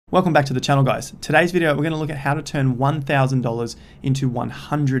Welcome back to the channel, guys. Today's video, we're going to look at how to turn $1,000 into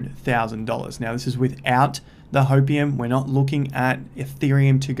 $100,000. Now, this is without the Hopium. We're not looking at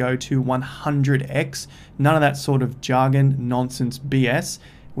Ethereum to go to 100x. None of that sort of jargon, nonsense, BS.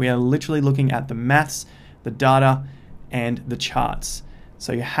 We are literally looking at the maths, the data, and the charts.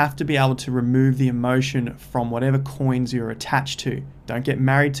 So you have to be able to remove the emotion from whatever coins you're attached to. Don't get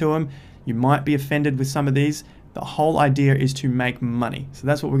married to them. You might be offended with some of these. The whole idea is to make money. So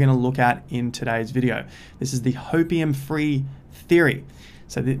that's what we're going to look at in today's video. This is the Hopium-free theory.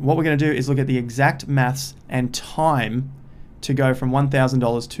 So what we're going to do is look at the exact maths and time to go from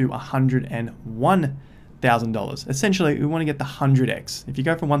 $1,000 to $101,000. Essentially, we want to get the 100x. If you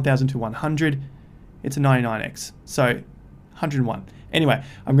go from 1,000 to 100, it's a 99x. So 101. Anyway,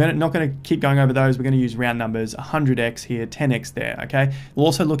 I'm not going to keep going over those. We're going to use round numbers, 100x here, 10x there, okay? We'll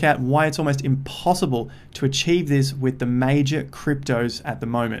also look at why it's almost impossible to achieve this with the major cryptos at the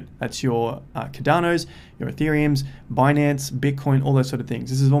moment. That's your Cardanos, your Ethereums, Binance, Bitcoin, all those sort of things.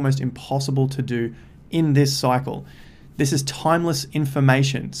 This is almost impossible to do in this cycle. This is timeless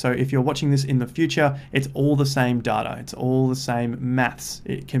information. So if you're watching this in the future, it's all the same data. It's all the same maths.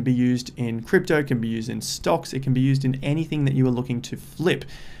 It can be used in crypto, it can be used in stocks, it can be used in anything that you are looking to flip.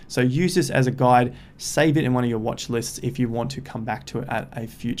 So use this as a guide, save it in one of your watch lists if you want to come back to it at a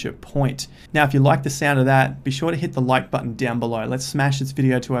future point. Now, if you like the sound of that, be sure to hit the like button down below. Let's smash this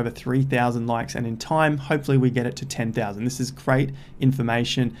video to over 3,000 likes, and in time, hopefully we get it to 10,000. This is great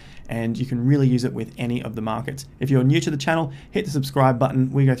information and you can really use it with any of the markets. If you're new to the channel, hit the subscribe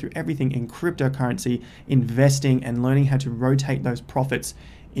button. We go through everything in cryptocurrency, investing, and learning how to rotate those profits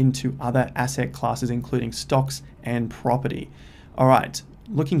into other asset classes, including stocks and property. All right.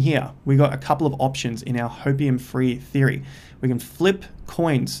 Looking here, we got a couple of options in our Hopium-free theory. We can flip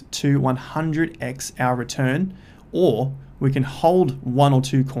coins to 100x our return, or we can hold one or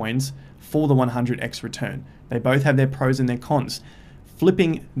two coins for the 100x return. They both have their pros and their cons.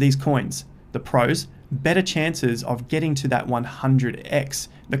 Flipping these coins, the pros, better chances of getting to that 100x.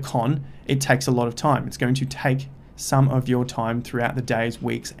 The con, it takes a lot of time. It's going to take some of your time throughout the days,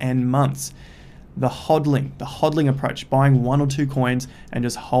 weeks, and months. The hodling approach, buying one or two coins and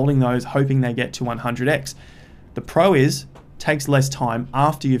just holding those, hoping they get to 100x. The pro is, takes less time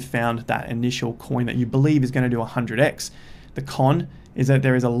after you've found that initial coin that you believe is going to do 100x. The con is that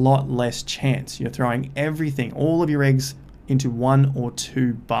there is a lot less chance. You're throwing everything, all of your eggs into one or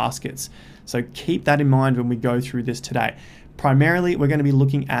two baskets. So keep that in mind when we go through this today. Primarily, we're going to be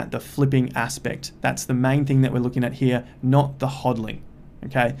looking at the flipping aspect. That's the main thing that we're looking at here, not the hodling,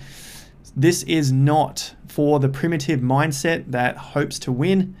 okay? This is not for the primitive mindset that hopes to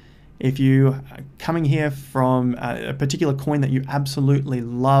win. If you are coming here from a particular coin that you absolutely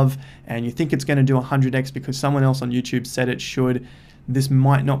love and you think it's going to do 100x because someone else on YouTube said it should, this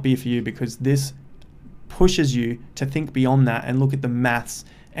might not be for you, because this pushes you to think beyond that and look at the maths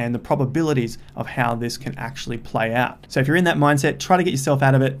and the probabilities of how this can actually play out. So if you're in that mindset, try to get yourself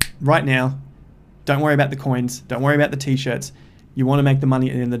out of it right now. Don't worry about the coins. Don't worry about the t-shirts. You want to make the money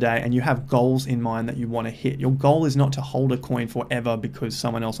at the end of the day, and you have goals in mind that you want to hit. Your goal is not to hold a coin forever because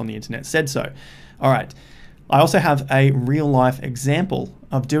someone else on the internet said so. All right. I also have a real life example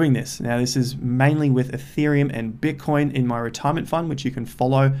of doing this. Now, this is mainly with Ethereum and Bitcoin in my retirement fund, which you can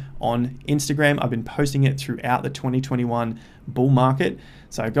follow on Instagram. I've been posting it throughout the 2021 bull market.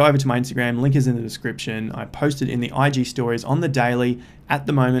 So go over to my Instagram, link is in the description. I posted in the IG stories on the daily at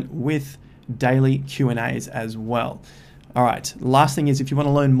the moment with daily Q&As as well. All right, last thing is, if you want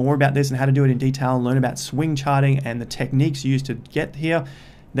to learn more about this and how to do it in detail, learn about swing charting and the techniques used to get here,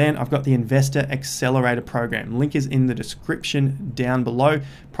 then I've got the Investor Accelerator program. Link is in the description down below.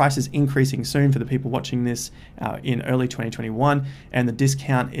 Price is increasing soon for the people watching this in early 2021, and the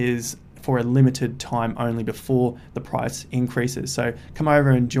discount is for a limited time only before the price increases. So come over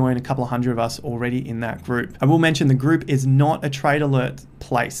and join a couple of hundred of us already in that group. I will mention the group is not a trade alert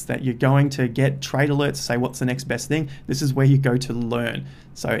place that you're going to get trade alerts, say what's the next best thing. This is where you go to learn.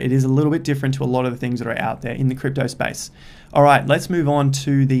 So it is a little bit different to a lot of the things that are out there in the crypto space. All right, let's move on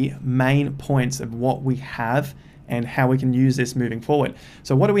to the main points of what we have and how we can use this moving forward.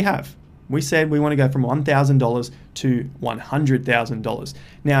 So what do we have? We said we want to go from $1,000 to $100,000.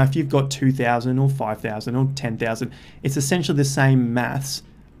 Now, if you've got $2,000 or $5,000 or $10,000, it's essentially the same maths,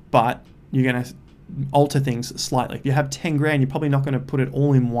 but you're going to alter things slightly. If you have 10 grand, you're probably not going to put it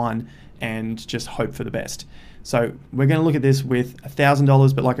all in one and just hope for the best. So we're going to look at this with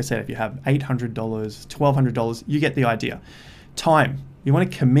 $1,000, but like I said, if you have $800, $1,200, you get the idea. Time, you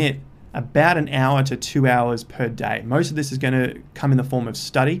want to commit about an hour to 2 hours per day. Most of this is going to come in the form of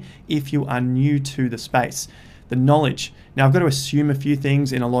study if you are new to the space. the knowledge. Now I've got to assume a few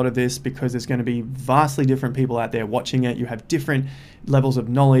things in a lot of this because there's going to be vastly different people out there watching it. You have different levels of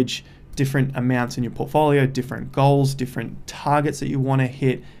knowledge, different amounts in your portfolio, different goals, different targets that you want to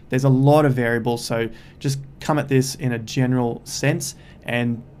hit. There's a lot of variables, so just come at this in a general sense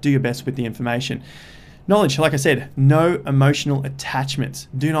and do your best with the information. Knowledge, like I said, no emotional attachments.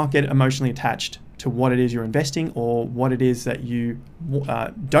 Do not get emotionally attached to what it is you're investing or what it is that you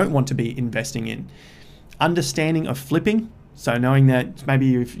don't want to be investing in. Understanding of flipping, so knowing that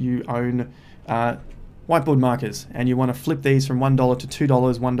maybe if you own whiteboard markers and you want to flip these from $1 to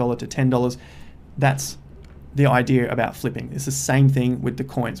 $2, $1 to $10, that's the idea about flipping. It's the same thing with the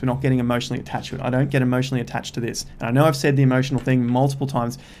coins. We're not getting emotionally attached to it. I don't get emotionally attached to this. And I know I've said the emotional thing multiple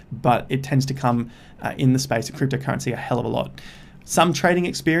times, but it tends to come in the space of cryptocurrency a hell of a lot. Some trading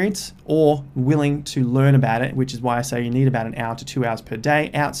experience or willing to learn about it, which is why I say you need about an hour to 2 hours per day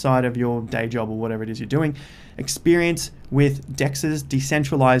outside of your day job or whatever it is you're doing. Experience with DEXs,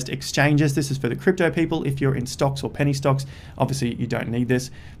 decentralized exchanges. This is for the crypto people. If you're in stocks or penny stocks, obviously you don't need this,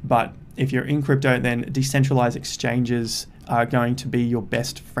 but if you're in crypto, then decentralized exchanges are going to be your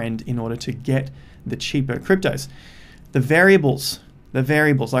best friend in order to get the cheaper cryptos. The variables,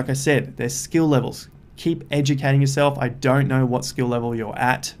 like I said, there's skill levels. Keep educating yourself. I don't know what skill level you're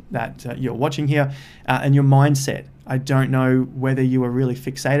at that you're watching here, and your mindset. I don't know whether you are really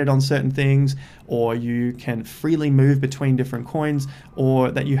fixated on certain things or you can freely move between different coins, or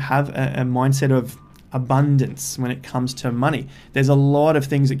that you have a mindset of abundance when it comes to money. There's a lot of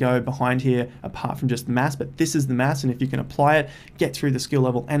things that go behind here apart from just the maths, but this is the maths, and if you can apply it, get through the skill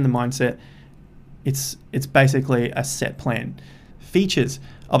level and the mindset, it's basically a set plan. Features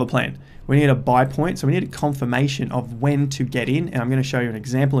of a plan. We need a buy point, so we need a confirmation of when to get in, and I'm going to show you an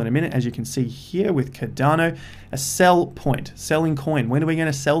example in a minute. As you can see here with Cardano, a sell point, selling coin. When are we going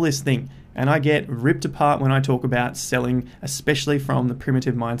to sell this thing? And I get ripped apart when I talk about selling, especially from the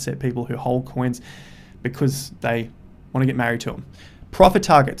primitive mindset people who hold coins because they want to get married to them. Profit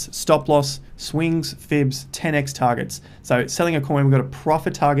targets, stop loss, swings, fibs, 10x targets. So selling a coin, we've got a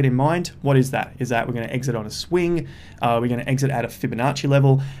profit target in mind. What is that? Is that we're going to exit on a swing? We're going to exit at a Fibonacci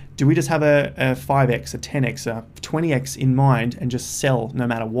level? Do we just have a 5x, a 10x, a 20x in mind and just sell no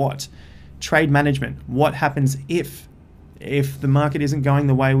matter what? Trade management, what happens if the market isn't going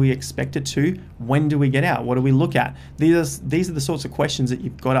the way we expect it to? When do we get out? What do we look at? These are the sorts of questions that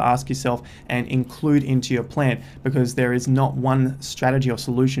you've got to ask yourself and include into your plan, because there is not one strategy or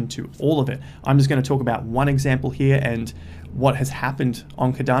solution to all of it. I'm just going to talk about one example here and what has happened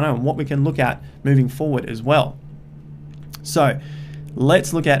on Cardano and what we can look at moving forward as well. So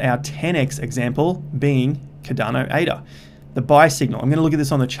let's look at our 10x example being Cardano ADA. The buy signal, I'm going to look at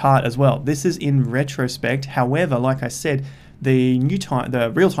this on the chart as well. This is in retrospect. However, like I said, the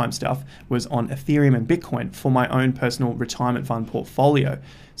real-time stuff was on Ethereum and Bitcoin for my own personal retirement fund portfolio.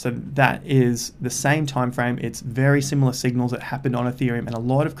 So that is the same time frame. It's very similar signals that happened on Ethereum and a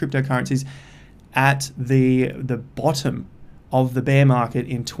lot of cryptocurrencies at the bottom of the bear market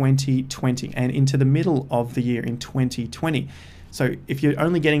in 2020 and into the middle of the year in 2020. So if you're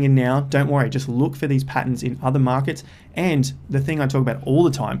only getting in now, don't worry, just look for these patterns in other markets. And the thing I talk about all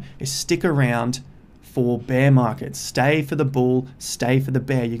the time is stick around for bear markets. Stay for the bull, stay for the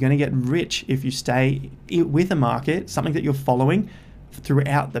bear. You're going to get rich if you stay with a market, something that you're following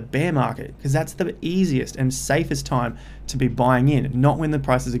throughout the bear market, because that's the easiest and safest time to be buying in, not when the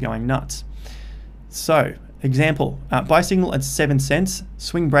prices are going nuts. So example, buy signal at 7 cents,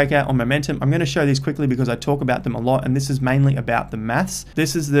 swing breakout on momentum. I'm going to show these quickly because I talk about them a lot, and this is mainly about the maths.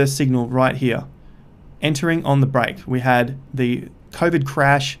 This is the signal right here. Entering on the break, we had the COVID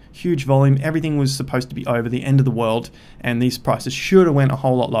crash, huge volume, everything was supposed to be over, the end of the world, and these prices should have went a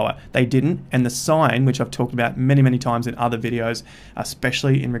whole lot lower. They didn't, and the sign, which I've talked about many, many times in other videos,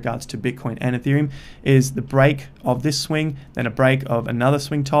 especially in regards to Bitcoin and Ethereum, is the break of this swing, then a break of another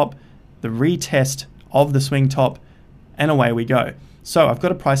swing top, the retest of the swing top, and away we go. So I've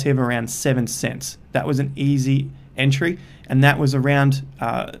got a price here of around 7 cents. That was an easy entry, and that was around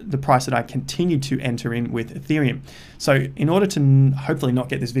the price that I continued to enter in with Ethereum. So in order to hopefully not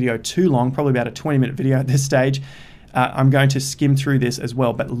get this video too long, probably about a 20-minute video at this stage, I'm going to skim through this as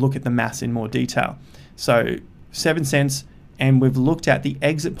well, but look at the maths in more detail. So 7 cents, and we've looked at the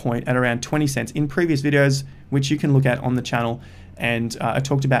exit point at around 20 cents in previous videos, which you can look at on the channel, and I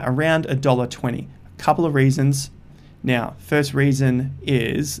talked about around $1.20. Couple of reasons. Now, first reason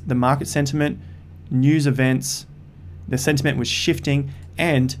is the market sentiment, news events, the sentiment was shifting,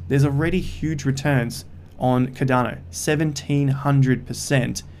 and there's already huge returns on Cardano,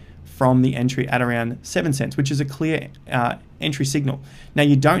 1,700% from the entry at around 7 cents, which is a clear entry signal. Now,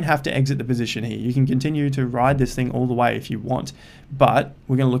 you don't have to exit the position here. You can continue to ride this thing all the way if you want, but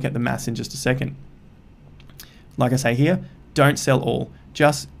we're going to look at the maths in just a second. Like I say here, don't sell all,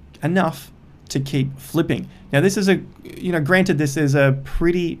 just enough to keep flipping. Now, this is granted, this is a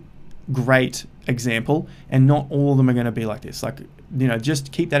pretty great example, and not all of them are going to be like this.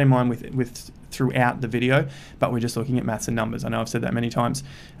 Just keep that in mind with throughout the video, but we're just looking at maths and numbers. I know I've said that many times.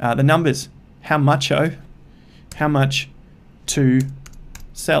 The numbers, how much to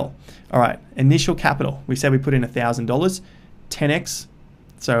sell. All right, initial capital. We said we put in $1,000, 10x.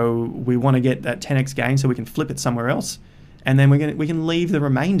 So we want to get that 10x gain so we can flip it somewhere else, and then we can leave the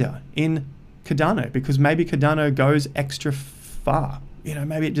remainder in Cardano, because maybe Cardano goes extra far.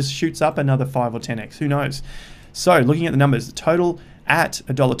 Maybe it just shoots up another 5 or 10x. Who knows? So looking at the numbers, the total at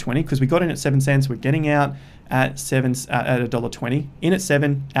 $1.20, because we got in at 7 cents, we're getting out at $1.20. In at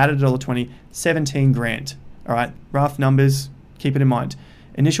 7, out at $1.20, 17 grand. All right, rough numbers, keep it in mind.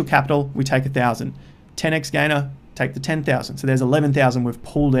 Initial capital, we take 1,000. 10x gainer, take the 10,000. So there's 11,000 we've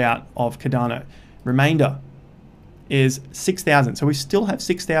pulled out of Cardano. Remainder is 6,000. So we still have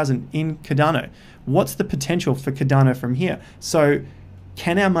 6,000 in Cardano. What's the potential for Cardano from here? So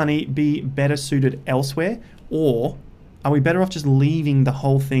can our money be better suited elsewhere, or are we better off just leaving the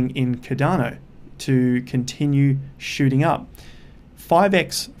whole thing in Cardano to continue shooting up?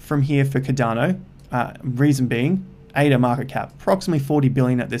 5x from here for Cardano, reason being, ADA market cap, approximately 40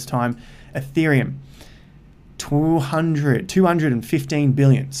 billion at this time. Ethereum, 215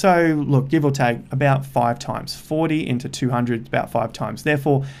 billion. So look, give or take, about 5 times. 40 into 200, about 5 times.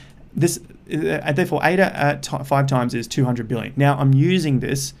 Therefore, ADA at 5 times is 200 billion. Now, I'm using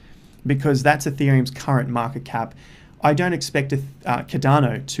this because that's Ethereum's current market cap. I don't expect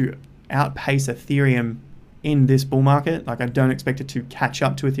Cardano to outpace Ethereum in this bull market. I don't expect it to catch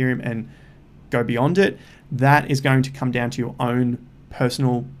up to Ethereum and go beyond it. That is going to come down to your own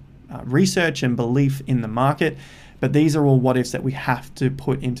personal research and belief in the market. But these are all what ifs that we have to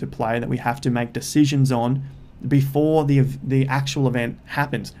put into play, that we have to make decisions on before the actual event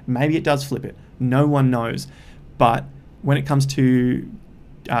happens. Maybe it does flip it. No one knows. But when it comes to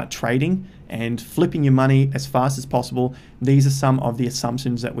trading and flipping your money as fast as possible, these are some of the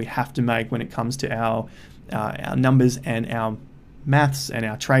assumptions that we have to make when it comes to our numbers and our maths and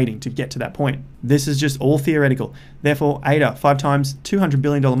our trading to get to that point. This is just all theoretical. Therefore, ADA, 5 times, $200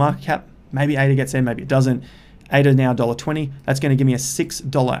 billion market cap. Maybe ADA gets in, maybe it doesn't. ADA now $1.20. That's going to give me a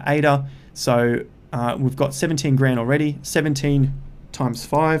 $6 ADA. So we've got 17 grand already. 17 times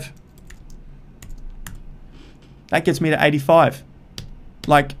 5. That gets me to 85.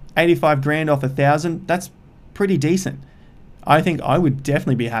 Like 85 grand off 1,000. That's pretty decent. I think I would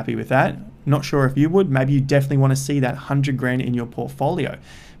definitely be happy with that. Not sure if you would. Maybe you definitely want to see that 100 grand in your portfolio.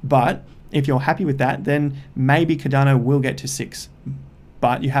 But if you're happy with that, then maybe Cardano will get to 6.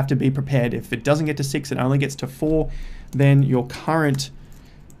 But you have to be prepared. If it doesn't get to 6, it only gets to 4, then your current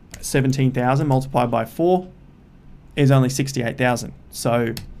 17,000 multiplied by 4 is only 68,000.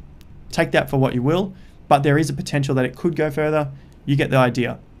 So take that for what you will. But there is a potential that it could go further. You get the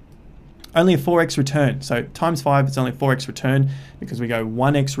idea. Only a 4x return. So times 5, it's only 4x return, because we go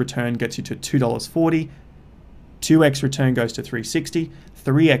 1x return gets you to $2.40, 2x return goes to $3.60,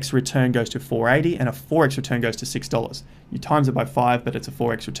 3x return goes to $4.80, and a 4x return goes to $6. You times it by 5, but it's a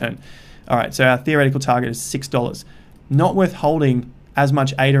 4x return. All right, so our theoretical target is $6. Not worth holding as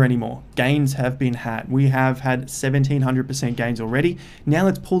much ADA anymore. Gains have been had. We have had 1,700% gains already. Now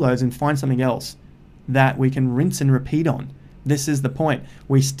let's pull those and find something else that we can rinse and repeat on. This is the point.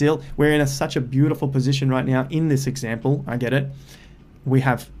 We're in such a beautiful position right now in this example. I get it. We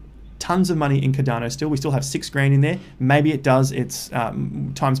have tons of money in Cardano still. We still have 6 grand in there. Maybe it does. It's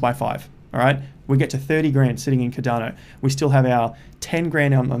times by 5. All right. We get to 30 grand sitting in Cardano. We still have our 10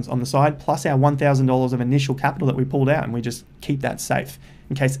 grand on the side, plus our $1,000 of initial capital that we pulled out, and we just keep that safe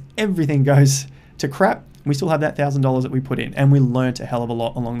in case everything goes to crap. We still have that $1,000 that we put in, and we learnt a hell of a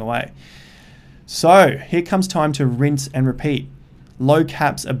lot along the way. So here comes time to rinse and repeat. Low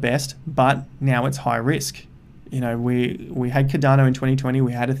caps are best, but now it's high risk. We had Cardano in 2020.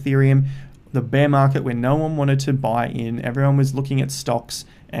 We had Ethereum, the bear market where no one wanted to buy in. Everyone was looking at stocks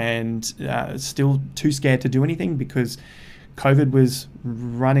and still too scared to do anything because COVID was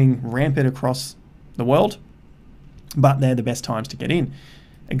running rampant across the world. But they're the best times to get in.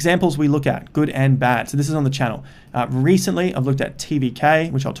 Examples we look at, good and bad. So this is on the channel. Recently, I've looked at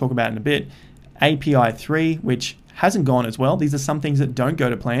TVK, which I'll talk about in a bit. API 3, which hasn't gone as well. These are some things that don't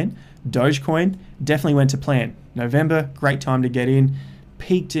go to plan. Dogecoin definitely went to plan. November, great time to get in.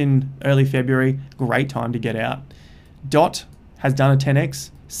 Peaked in early February, great time to get out. DOT has done a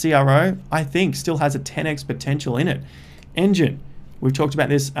 10x, CRO, I think, still has a 10x potential in it. Engine, we've talked about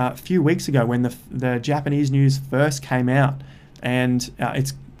this a few weeks ago when the Japanese news first came out, and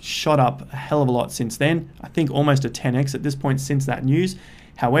it's shot up a hell of a lot since then. I think almost a 10x at this point since that news.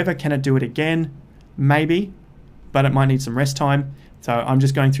 However, can it do it again? Maybe, but it might need some rest time. So I'm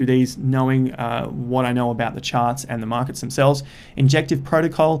just going through these knowing what I know about the charts and the markets themselves. Injective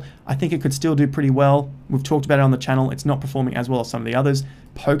Protocol, I think it could still do pretty well. We've talked about it on the channel. It's not performing as well as some of the others.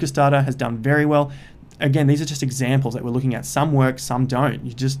 PokerStarter has done very well. Again, these are just examples that we're looking at. Some work, some don't.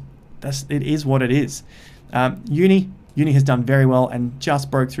 It is what it is. Uni has done very well and just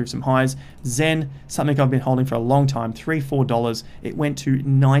broke through some highs. Zen, something I've been holding for a long time, $3, $4. It went to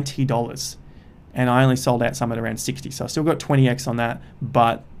 $90. And I only sold out some at around 60. So I still got 20x on that,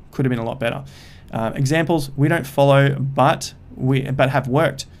 but could have been a lot better. Examples we don't follow, but have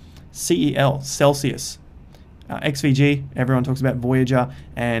worked. CEL, Celsius, XVG, everyone talks about Voyager,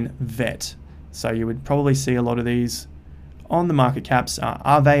 and VET. So you would probably see a lot of these on the market caps.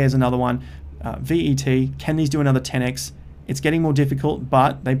 Arve is another one. VET, can these do another 10x? It's getting more difficult,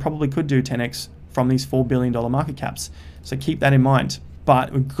 but they probably could do 10x from these $4 billion market caps. So keep that in mind.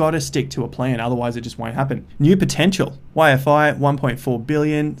 But we've got to stick to a plan, otherwise it just won't happen. New Potential, YFI, 1.4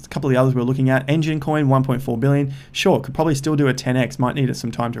 billion. A couple of the others we're looking at. Engine Coin, 1.4 billion. Sure, could probably still do a 10x, might need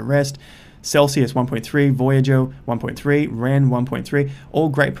some time to rest. Celsius, 1.3, Voyager, 1.3, Ren, 1.3. All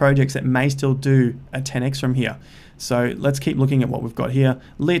great projects that may still do a 10x from here. So let's keep looking at what we've got here.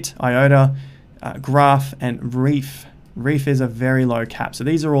 Lit, IOTA, Graph, and Reef. Reef is a very low cap. So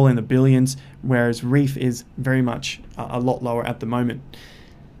these are all in the billions, whereas Reef is very much a lot lower at the moment.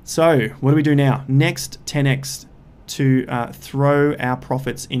 So what do we do now? Next 10x to throw our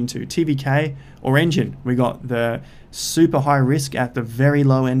profits into TVK or Engine. We got the super high risk at the very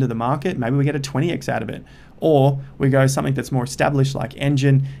low end of the market. Maybe we get a 20x out of it. Or we go something that's more established like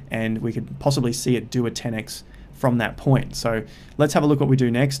Engine, and we could possibly see it do a 10x from that point. So let's have a look what we do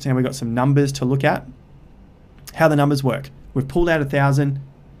next. And we've got some numbers to look at. How the numbers work. We've pulled out 1,000.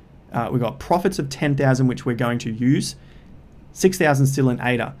 We've got profits of 10,000, which we're going to use. 6,000 still in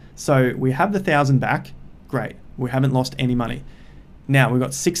ADA. So we have the 1,000 back. Great. We haven't lost any money. Now we've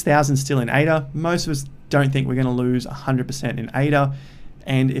got 6,000 still in ADA. Most of us don't think we're going to lose 100% in ADA.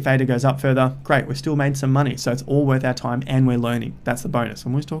 And if ADA goes up further, great. We've still made some money. So it's all worth our time and we're learning. That's the bonus.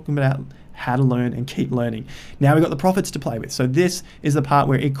 I'm always talking about how to learn and keep learning. Now we've got the profits to play with. So this is the part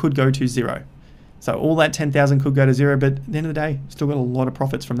where it could go to zero. So all that 10,000 could go to zero, but at the end of the day, still got a lot of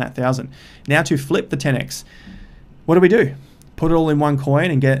profits from that 1,000. Now to flip the 10x, what do? Put it all in one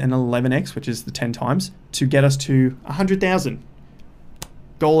coin and get an 11x, which is the 10 times, to get us to 100,000.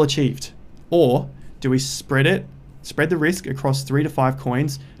 Goal achieved. Or do we spread the risk across 3 to 5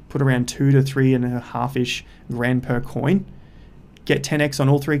 coins, put around 2 to 3.5-ish grand per coin, get 10x on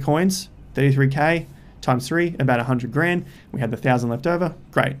all 3 coins, 33k times 3, about 100 grand. We had the 1,000 left over.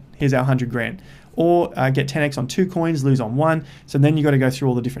 Great. Here's our 100 grand. Or get 10x on 2 coins, lose on 1. So then you got to go through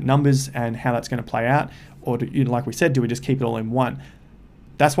all the different numbers and how that's going to play out. Or like we said, do we just keep it all in one?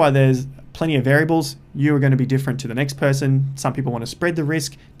 That's why there's plenty of variables. You are going to be different to the next person. Some people want to spread the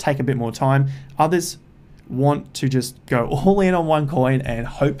risk, take a bit more time. Others want to just go all in on one coin and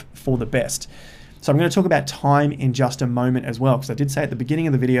hope for the best. So I'm going to talk about time in just a moment as well, because I did say at the beginning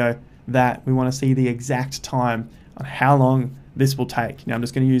of the video that we want to see the exact time on how long this will take. Now I'm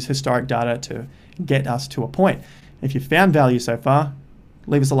just going to use historic data to get us to a point. If you found value so far,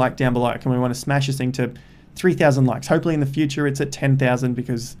 leave us a like down below. And we want to smash this thing to 3,000 likes. Hopefully in the future it's at 10,000,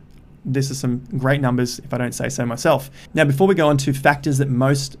 because this is some great numbers if I don't say so myself. Now before we go on to factors that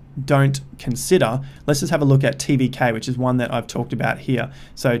most don't consider, let's just have a look at TVK, which is one that I've talked about here.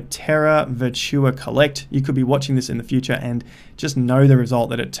 So Terra Virtua Collect, you could be watching this in the future and just know the result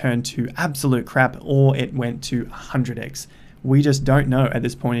that it turned to absolute crap or it went to 100x. We just don't know at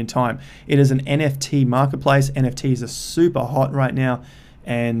this point in time. It is an NFT marketplace. NFTs are super hot right now,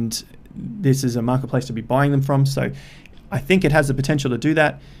 and this is a marketplace to be buying them from. So I think it has the potential to do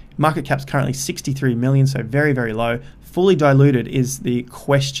that. Market cap's currently 63 million, so very, very low. Fully diluted is the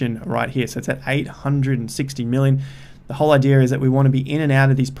question right here. So it's at 860 million. The whole idea is that we want to be in and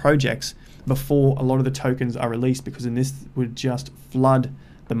out of these projects before a lot of the tokens are released, because then this would just flood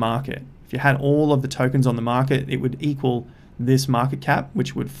the market. If you had all of the tokens on the market, it would equal this market cap,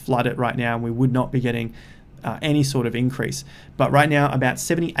 which would flood it right now, and we would not be getting any sort of increase. But right now, about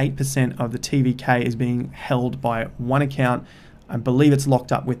 78% of the TVK is being held by one account. I believe it's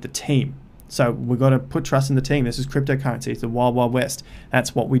locked up with the team. So we've got to put trust in the team. This is cryptocurrency. It's the wild, wild west.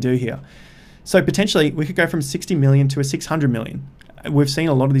 That's what we do here. So potentially we could go from 60 million to a 600 million. We've seen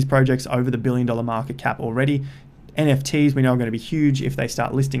a lot of these projects over the $1 billion market cap already. NFTs we know are going to be huge if they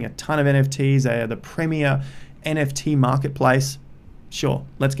start listing a ton of NFTs. They are the premier NFT marketplace. Sure,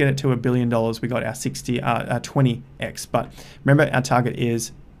 let's get it to $1 billion. We got our 20x, but remember our target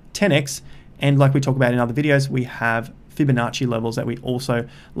is 10x. And like we talk about in other videos, we have Fibonacci levels that we also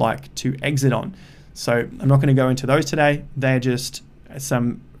like to exit on. So I'm not going to go into those today. They're just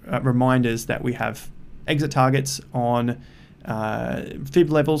some reminders that we have exit targets on Fib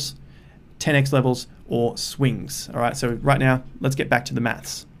levels, 10x levels, or swings. All right, so right now, let's get back to the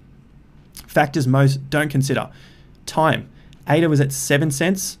maths. Factors most don't consider. Time. ADA was at 7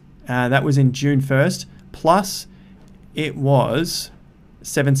 cents. That was in June 1st. Plus, it was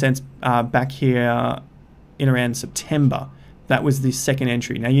 7 cents back here in around September. That was the second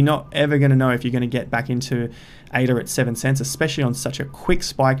entry. Now, you're not ever going to know if you're going to get back into ADA at 7 cents, especially on such a quick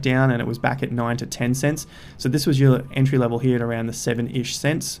spike down, and it was back at 9 to 10 cents. So this was your entry level here at around the 7-ish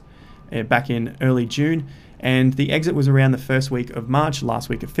cents back in early June. And the exit was around the first week of March, last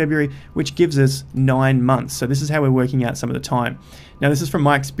week of February, which gives us 9 months. So this is how we're working out some of the time. Now, this is from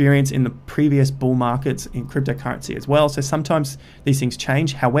my experience in the previous bull markets in cryptocurrency as well. So sometimes these things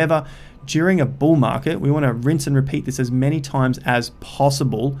change. However, during a bull market, we want to rinse and repeat this as many times as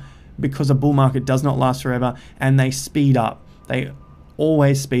possible, because a bull market does not last forever and they speed up. They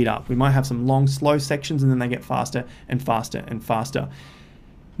always speed up. We might have some long, slow sections and then they get faster and faster and faster.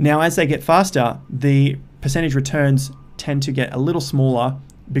 Now, as they get faster, the percentage returns tend to get a little smaller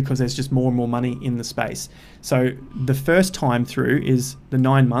because there's just more and more money in the space. So the first time through is the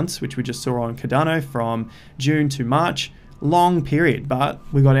 9 months, which we just saw on Cardano from June to March. Long period, but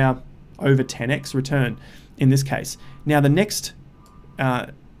we got our over 10x return in this case. Now the next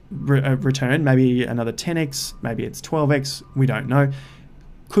return, maybe another 10x, maybe it's 12x, we don't know.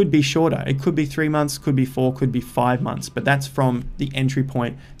 Could be shorter. It could be 3 months, could be 4, could be 5 months, but that's from the entry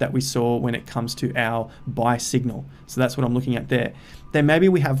point that we saw when it comes to our buy signal. So that's what I'm looking at there. Then maybe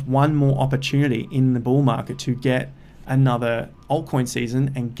we have one more opportunity in the bull market to get another altcoin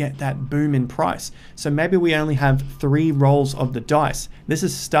season and get that boom in price. So maybe we only have 3 rolls of the dice. This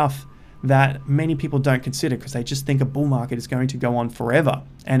is stuff that many people don't consider because they just think a bull market is going to go on forever,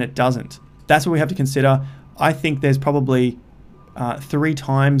 and it doesn't. That's what we have to consider. I think there's probably 3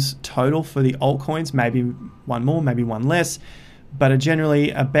 times total for the altcoins, maybe one more, maybe one less, but generally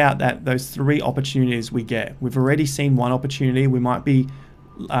about those 3 opportunities we get. We've already seen one opportunity. We might be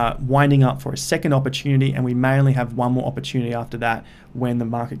winding up for a second opportunity, and we may only have one more opportunity after that when the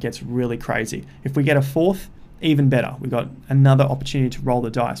market gets really crazy. If we get a 4th, even better. We got another opportunity to roll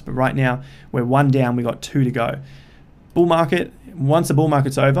the dice, but right now we're 1 down, we got 2 to go. Bull market, once the bull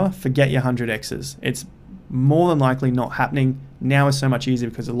market's over, forget your 100x's. It's more than likely not happening. Now is so much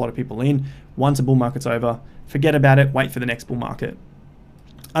easier because a lot of people in. Once a bull market's over, forget about it, wait for the next bull market.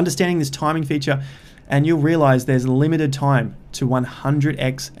 Understanding this timing feature, and you'll realize there's limited time to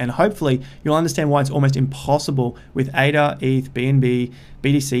 100x, and hopefully you'll understand why it's almost impossible with ADA, ETH, BNB,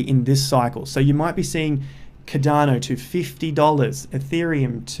 BTC in this cycle. So you might be seeing Cardano to $50,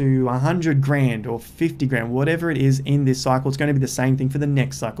 Ethereum to 100 grand or 50 grand, whatever it is in this cycle. It's going to be the same thing for the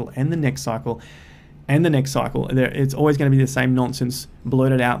next cycle and the next cycle and the next cycle. It's always going to be the same nonsense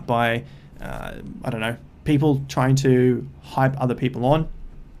blurted out by, I don't know, people trying to hype other people on.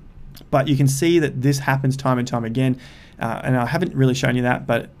 But you can see that this happens time and time again. And I haven't really shown you that,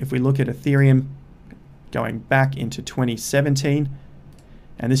 but if we look at Ethereum going back into 2017,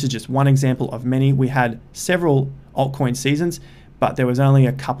 and this is just one example of many. We had several altcoin seasons, but there was only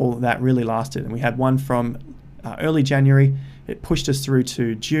a couple that really lasted. And we had one from early January. It pushed us through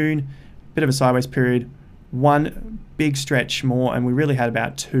to June, bit of a sideways period, one big stretch more, and we really had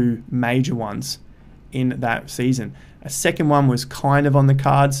about 2 major ones in that season. A second one was kind of on the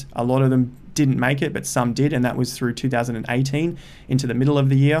cards. A lot of them didn't make it, but some did, and that was through 2018 into the middle of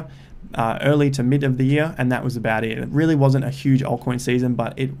the year. Early to mid of the year, and that was about it. It really wasn't a huge altcoin season,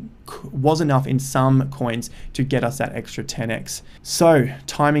 but it was enough in some coins to get us that extra 10x. So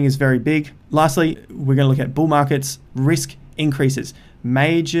timing is very big. Lastly, we're going to look at bull markets. Risk increases.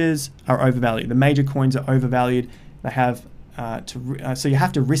 Majors are overvalued. The major coins are overvalued. They have so you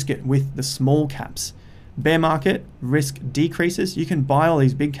have to risk it with the small caps. Bear market, risk decreases. You can buy all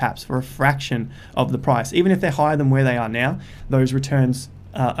these big caps for a fraction of the price. Even if they're higher than where they are now, those returns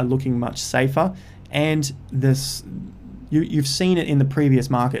are looking much safer, and you've seen it in the previous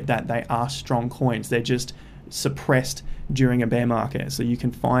market that they are strong coins. They're just suppressed during a bear market, so you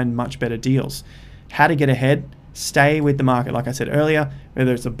can find much better deals. How to get ahead? Stay with the market, like I said earlier,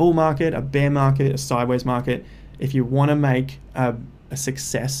 whether it's a bull market, a bear market, a sideways market. If you want to make a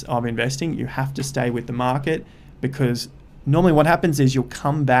success of investing, you have to stay with the market, because normally what happens is you'll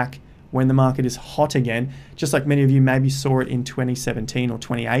come back when the market is hot again, just like many of you maybe saw it in 2017 or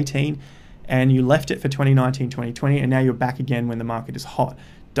 2018, and you left it for 2019, 2020, and now you're back again when the market is hot.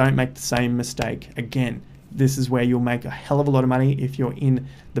 Don't make the same mistake again. This is where you'll make a hell of a lot of money if you're in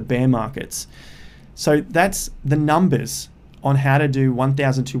the bear markets. So that's the numbers on how to do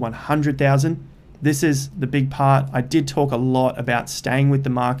 1,000 to 100,000. This is the big part. I did talk a lot about staying with the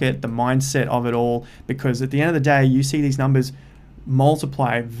market, the mindset of it all, because at the end of the day, you see these numbers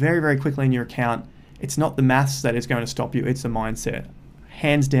multiply very, very quickly in your account. It's not the maths that is going to stop you, it's the mindset.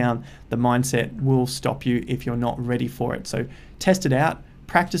 Hands down, the mindset will stop you if you're not ready for it. So test it out,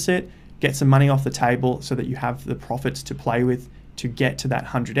 practice it, get some money off the table so that you have the profits to play with to get to that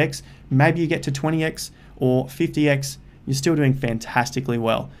 100x. Maybe you get to 20x or 50x, you're still doing fantastically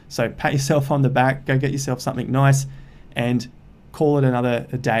well. So pat yourself on the back, go get yourself something nice, and call it another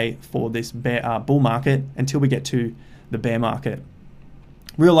day for this bull market until we get to the bear market.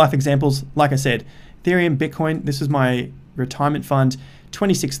 Real life examples, like I said, Ethereum, Bitcoin, this is my retirement fund,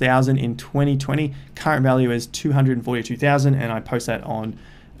 26,000 in 2020, current value is 242,000, and I post that on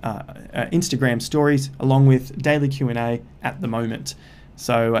Instagram stories along with daily Q&A at the moment.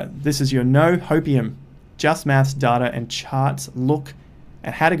 So this is your no hopium, just maths, data, and charts look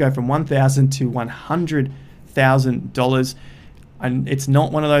at how to go from $1,000 to $100,000. And it's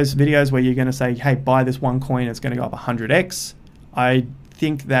not one of those videos where you're going to say, hey, buy this one coin, it's going to go up 100x. I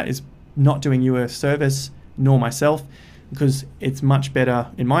think that is not doing you a service, nor myself, because it's much better,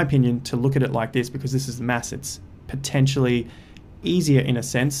 in my opinion, to look at it like this, because this is maths. It's potentially easier in a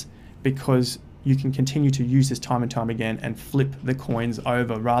sense because you can continue to use this time and time again and flip the coins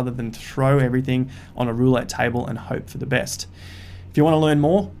over rather than throw everything on a roulette table and hope for the best. If you want to learn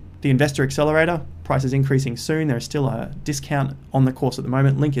more, the Investor Accelerator, price is increasing soon. There is still a discount on the course at the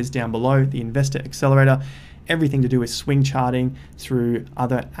moment. Link is down below. The Investor Accelerator, everything to do with swing charting through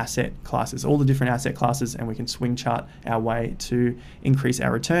other asset classes, all the different asset classes, and we can swing chart our way to increase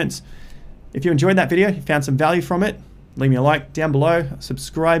our returns. If you enjoyed that video, you found some value from it, leave me a like down below,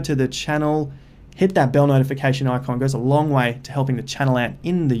 subscribe to the channel, hit that bell notification icon. It goes a long way to helping the channel out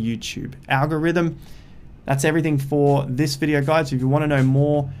in the YouTube algorithm. That's everything for this video, guys. If you want to know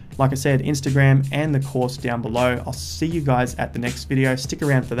more, like I said, Instagram and the course down below. I'll see you guys at the next video. Stick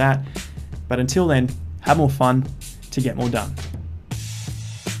around for that. But until then, have more fun to get more done.